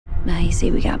Now you see,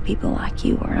 we got people like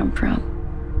you where I'm from.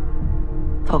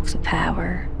 Folks with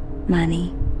power,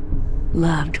 money,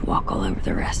 love to walk all over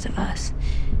the rest of us.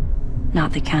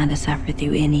 Not the kind to suffer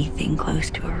through anything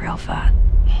close to a real fight.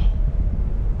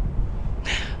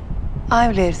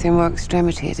 I've lived through more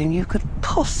extremity than you could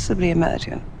possibly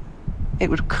imagine. It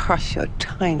would crush your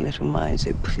tiny little mind,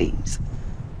 so please,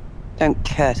 don't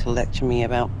care to lecture me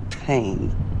about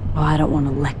pain. Well, I don't want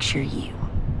to lecture you.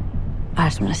 I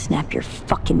just want to snap your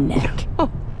fucking neck. Do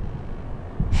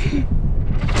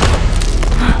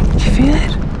you feel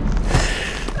it?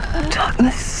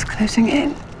 Darkness closing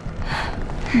in.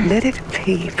 Let it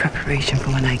be preparation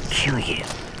for when I kill you.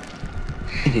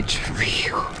 And it's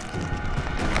real.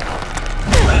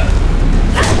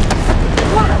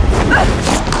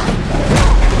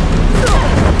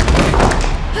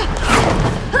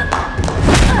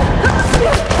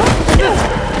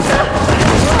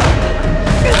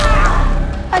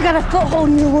 I got a foothold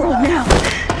in your world now.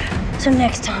 So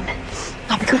next time,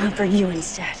 I'll be going for you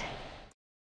instead.